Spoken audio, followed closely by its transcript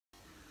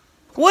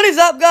What is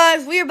up,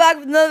 guys? We are back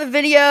with another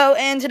video,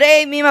 and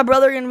today me and my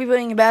brother are going to be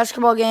playing a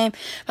basketball game.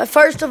 But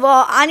first of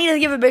all, I need to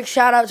give a big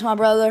shout out to my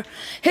brother.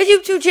 His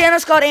YouTube channel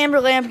is called Amber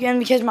Lampkin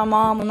because my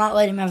mom will not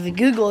let him have a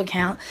Google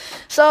account.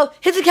 So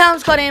his account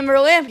is called Amber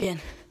Lampkin.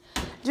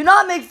 Do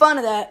not make fun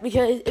of that,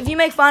 because if you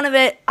make fun of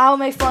it, I'll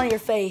make fun of your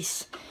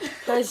face,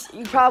 because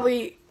you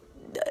probably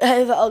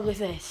have an ugly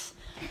face.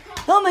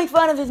 Don't make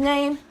fun of his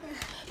name.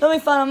 Don't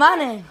make fun of my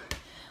name.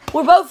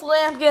 We're both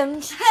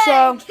Lampkins,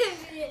 so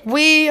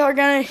we are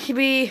going to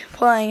be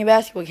playing a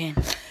basketball game.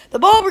 The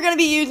ball we're going to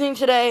be using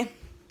today,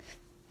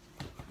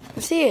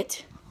 let's see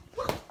it.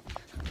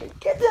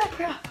 Get that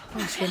crap. I'm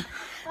just kidding.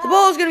 The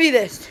ball is going to be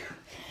this.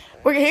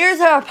 Here's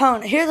our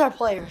opponent. Here's our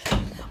players.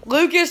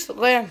 Lucas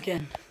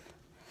Lampkin.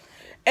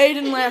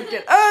 Aiden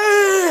Lampkin.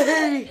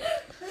 Hey!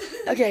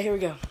 Okay, here we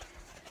go.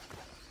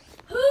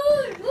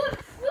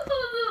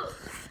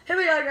 Here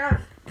we go, guys.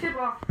 Tip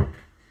off.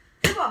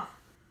 Tip off.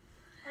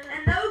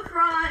 And no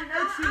crying,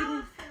 no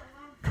cheating.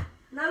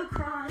 No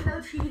crying,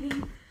 no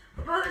cheating.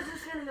 My brother's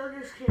just going to go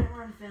get his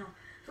camera and film.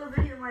 So the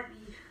video might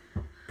be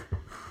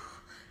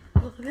a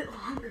little bit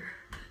longer.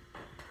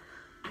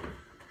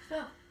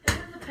 So, if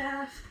in the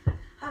past,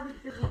 how we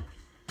feel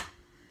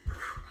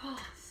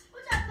cross.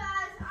 What's up,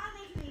 guys? I'm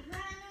making a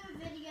brand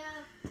new video.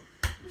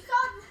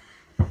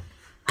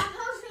 I'm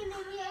posting the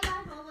Me and My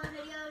Brother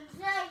video.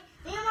 Today,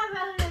 me and my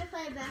brother are going to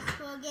play a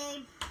basketball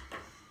game.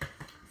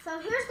 So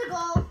here's the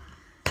goal.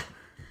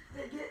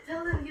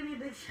 Tell them to give me a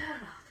big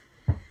shout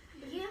out.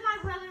 Give my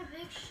brother a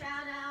big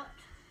shout out.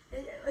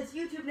 His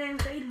YouTube name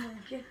is Aiden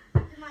Lampkin.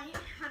 My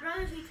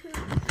brother's YouTube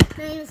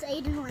name is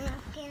Aiden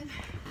Lampkin.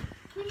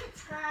 Please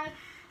subscribe.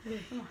 And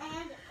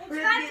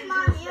subscribe to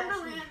my Amber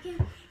Lampkin.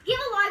 Give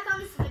a like on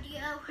this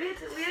video. We Me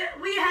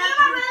have and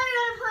my brother are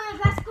going to play a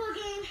basketball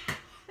game.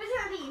 There's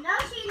going to be no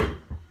cheating,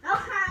 no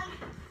crying.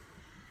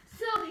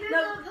 So here's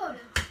the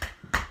opponent.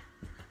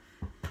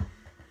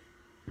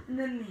 And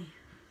then me.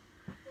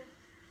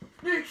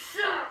 Big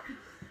suck.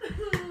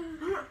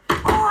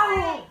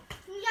 Alright,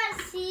 you guys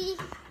see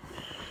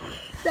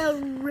the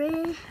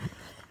ring?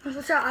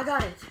 Watch out, I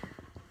got it.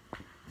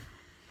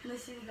 Can they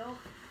see the goal?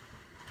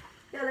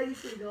 Yeah, they can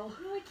see the goal.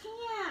 No, we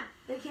can't.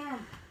 They can.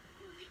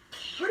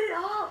 Put it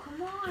up,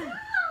 come on. No.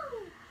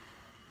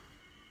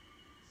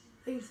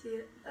 They can see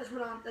it. That's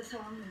how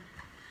I'm doing.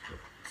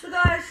 So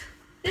guys,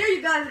 there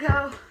you guys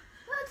go.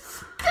 Let's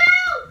do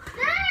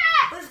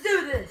this! Let's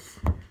do this.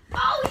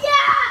 Oh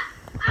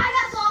yeah! I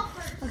got ball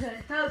first. Okay,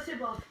 no,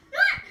 tip off.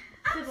 What?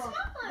 I'm Tip off. It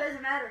smaller.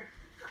 doesn't matter.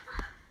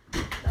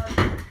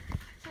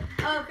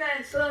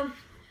 Okay, so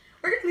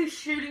we're gonna be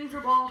shooting for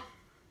ball.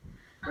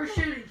 We're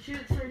shooting. Shoot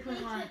at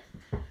 3-point line.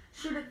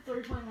 Shoot at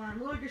 3-point line.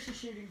 Lucas is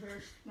shooting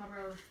first, my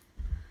brother.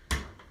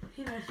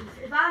 He misses.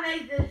 If I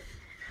make this,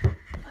 I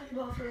get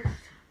ball first.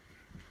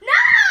 No!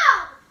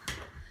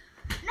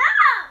 No!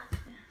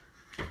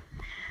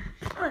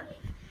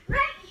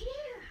 Right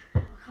here.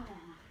 Oh, come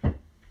on.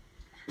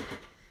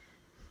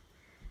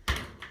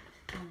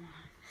 Come on.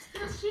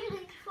 Still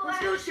shooting for We're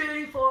still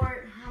shooting for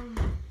it.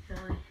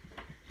 Silly.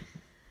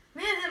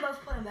 Me and him both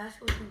playing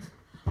basketball since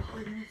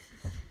he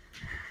misses.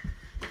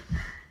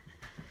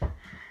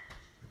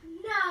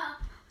 No.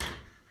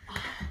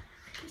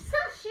 I'm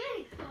still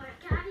shooting for it,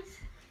 guys.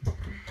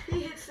 He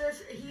hits this,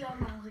 he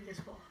automatically gets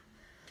ball.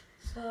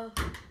 So,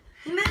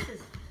 he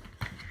misses.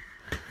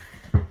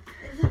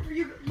 Is it for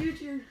you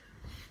two?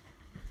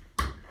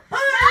 No,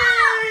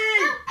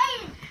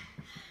 Aiden.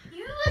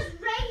 You was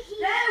right here.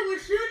 Yeah, we're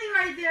shooting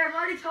right there. I've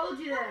already told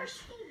you that.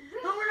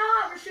 No, we're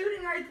not. We're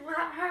shooting right where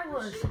I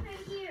was. Shoot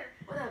right here.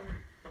 Whatever.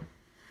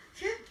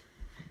 Shoot.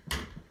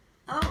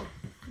 Oh.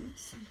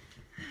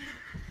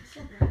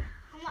 I'm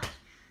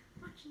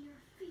watching your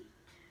feet.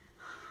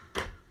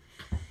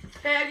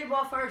 Okay, I get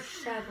ball first,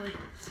 sadly.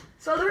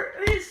 So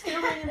there is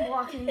stealing and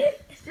blocking.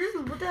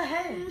 What the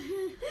heck?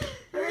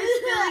 There is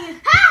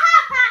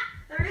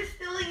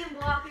stealing and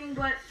blocking,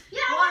 but You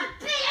don't want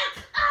to beat it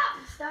up.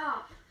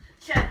 stop.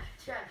 Check.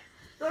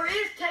 There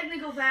is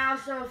technical foul,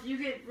 so if you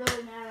get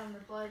really mad on the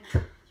play,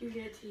 you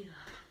get teed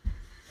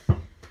up.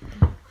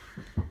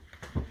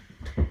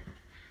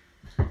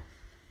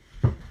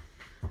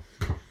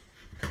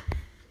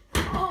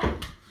 Oh,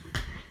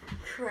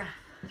 crap.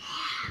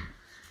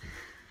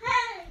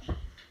 Hey.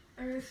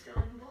 There is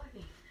stealing and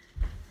blocking.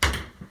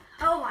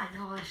 Oh my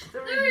gosh.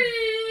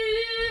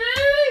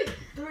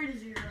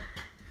 3-0.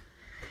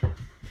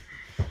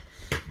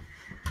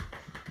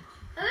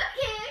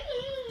 Okay.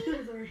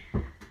 2-3.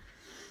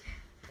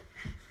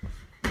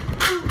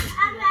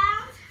 Out of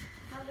bounds.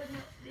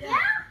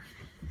 Yeah.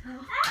 No.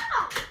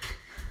 Ow.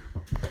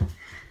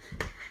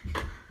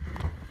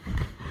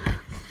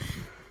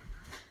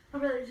 I'm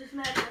really just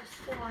mad at that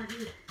squad,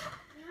 dude.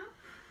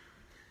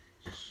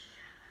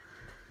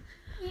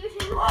 You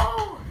too.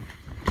 Oh!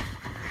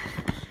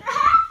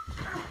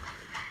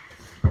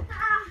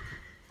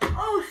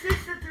 Oh,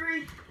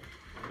 6-3.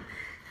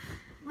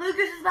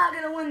 Lucas is not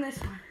going to win this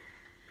one.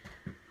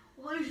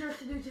 The loser has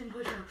to do 10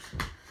 push-ups.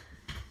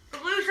 The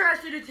loser has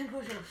to do 10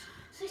 push-ups.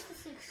 6 to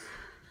 6.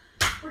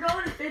 We're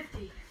going to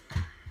 50.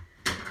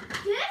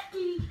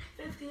 50?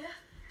 50. Yeah.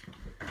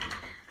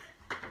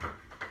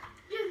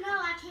 You know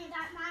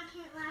mine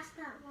can't last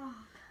that long.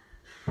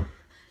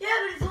 Yeah,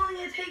 but it's only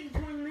gonna take you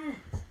 20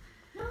 minutes.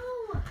 No.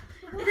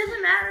 It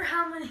doesn't matter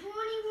how many.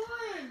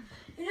 21.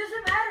 It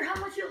doesn't matter how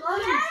much you love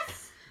it.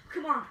 Yes.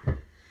 Come on.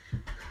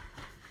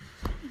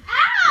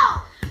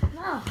 Ow!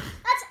 No.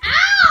 That's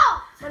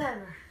ow!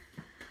 Whatever.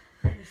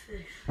 8 to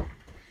 6.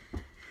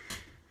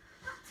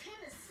 Not 10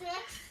 to 6.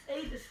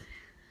 8 to 6.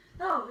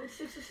 No, it's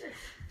 6 to 6.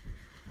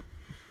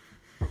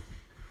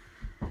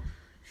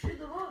 Shoot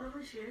the ball, don't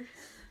be scared.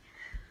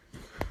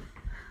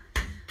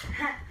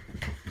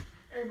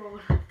 Air ball.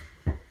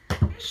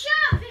 Shut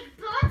up, big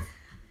butt.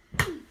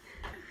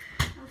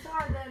 I'm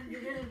sorry that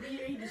you're gonna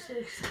be 8 to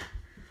 6.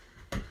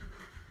 Give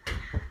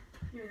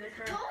me that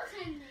crap.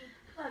 Goaltending.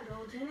 Not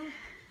goaltending.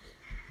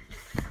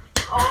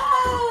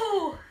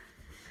 Oh!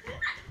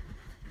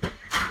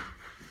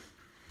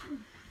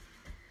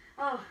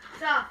 Oh,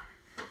 stop.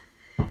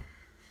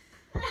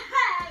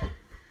 Hey.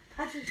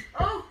 That's just,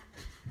 oh!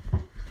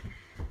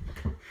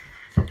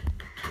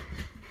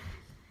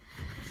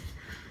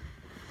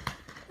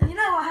 You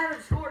know I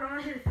haven't scored. I'm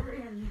gonna hit a 3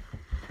 on you.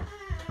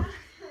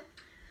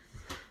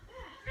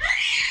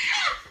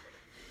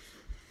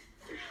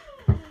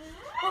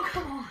 Oh,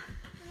 come on.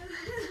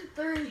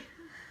 3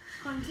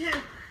 on 2.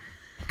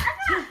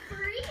 That's not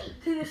 3.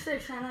 2 to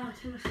 6, I know.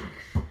 2 to 6.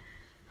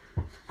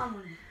 I'm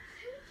winning.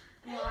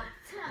 You know what?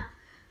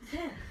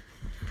 10.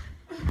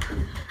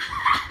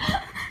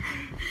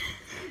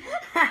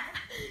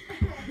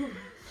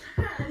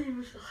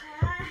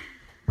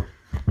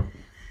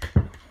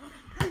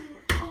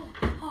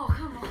 Oh,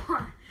 come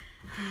on.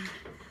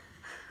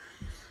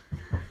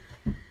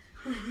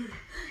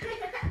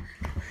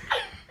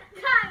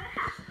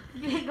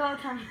 You ain't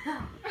got time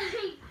now.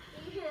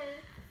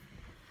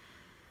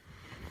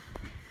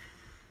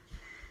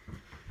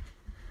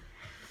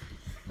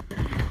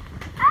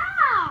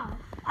 Ow!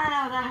 I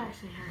know that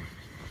actually hurt.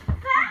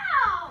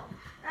 Ow!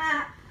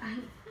 Ah.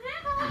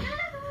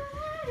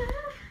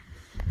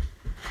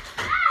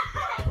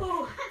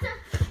 Oh.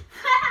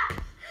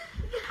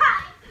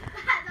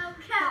 That don't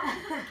count.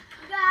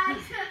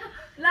 Guys.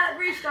 Let's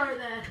restart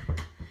that.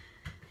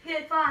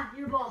 Okay, fine.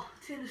 Your ball.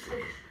 10 to 6.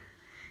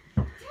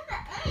 10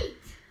 to 8.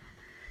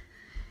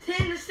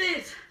 10 to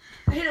 6.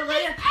 I hit a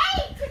layup.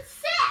 It's 8 to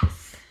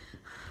 6.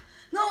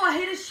 No, I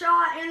hit a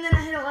shot and then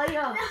I hit a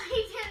layup. No,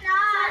 he did Yes, not.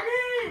 I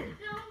did.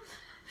 No.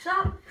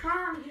 Stop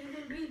crying because you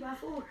didn't beat by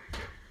 4.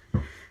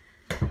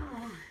 Come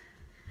on.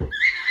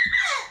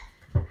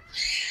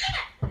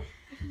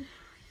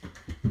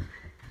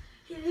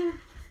 Hit him.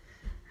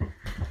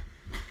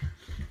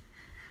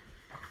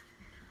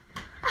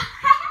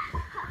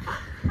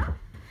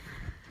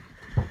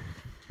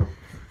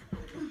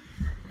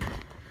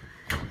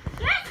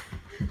 Yes.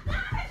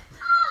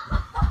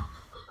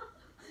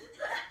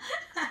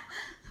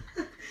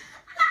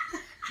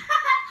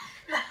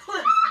 That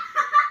was,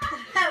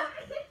 that was,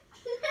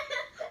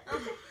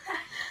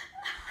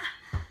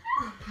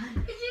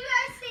 Did you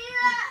guys see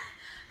that?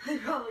 I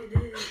probably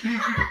did.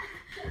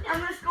 I'm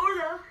gonna score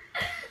though.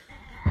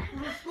 I'm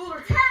gonna score.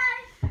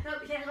 Time. Nope,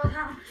 you can't go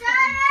down.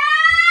 Time.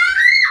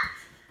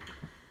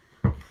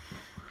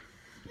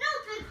 No,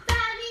 Big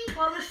Daddy.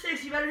 12 to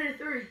 6, you better hit a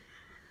 3.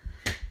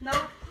 Nope.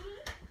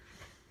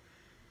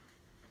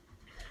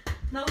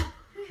 Nope.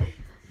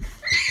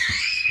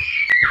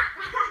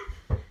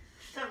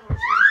 Stop on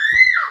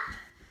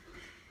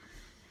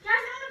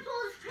Guys, I'm gonna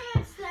pull his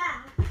pants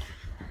down.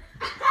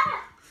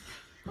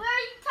 Where are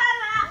you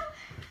time out?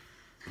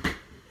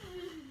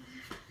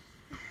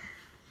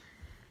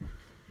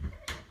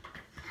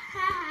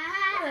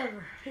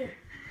 Whatever. Here.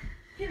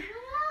 Here.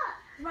 What?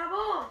 My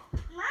ball.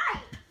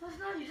 Mine. That's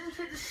not, you just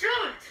hit the shoot.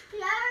 The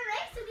other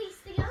makes it needs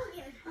to go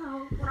again.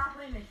 Oh, we're not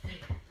playing next day.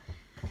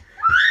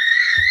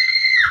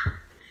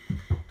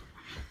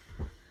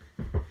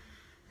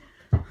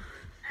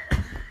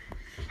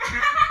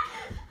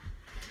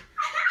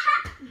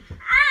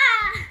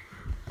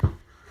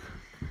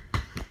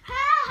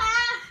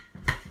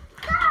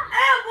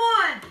 And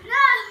one.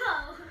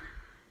 No!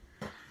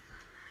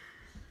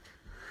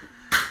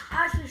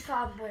 Actually,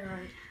 stop and play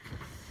right.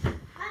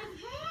 I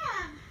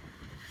can.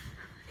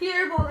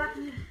 Here, ball. That's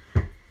it.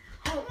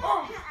 Oh,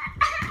 oh,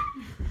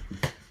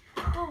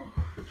 oh.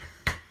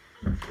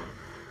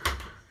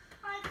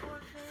 I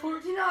forfeit.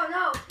 14. No, no.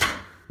 No,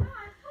 I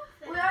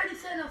We forfeit. already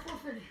said no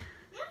forfeiting.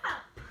 Yeah.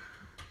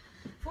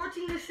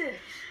 14 to 6.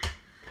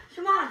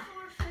 Come on. I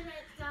forfeited,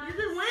 guys. You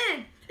can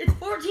win. It's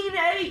 14 to 8.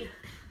 Yeah,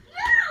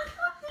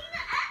 14 to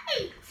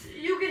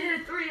 8. You can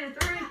hit a 3 and a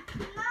 3. No,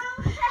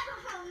 that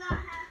will not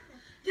happen.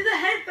 Do the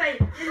head fake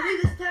and do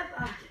the step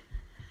back.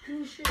 And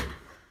you shoot.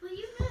 Well,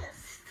 you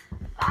missed.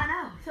 I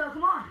know. So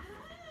come on.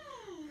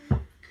 Mm.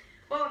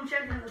 Well, I'm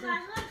checking the Guys, thing.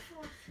 I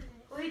forfeit.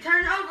 Well, he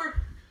turned over.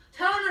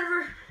 Turn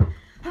over.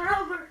 Turn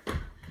over.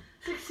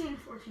 16,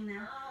 14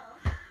 now.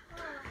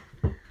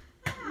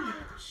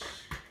 Ouch.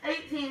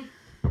 18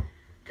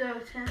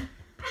 to 10.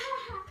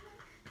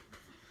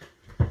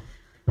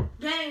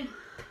 Game.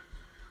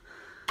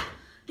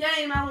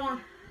 Game, I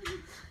won.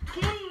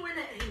 Can't even win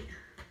at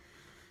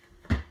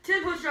 8.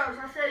 10 push-ups.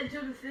 I said he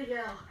took the thick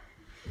L.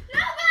 No,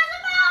 guys,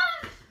 I'm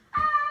out.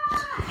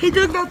 Ah. He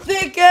took the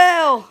thick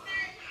L.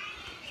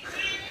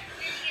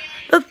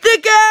 The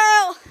thick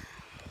L.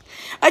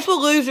 That's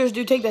what losers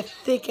do, take the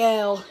thick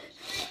L.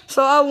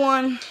 So I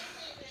won.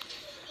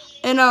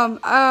 And I'm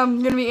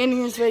going to be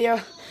ending this video.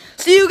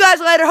 See you guys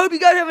later. Hope you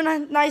guys have a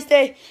nice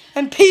day.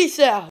 And peace out.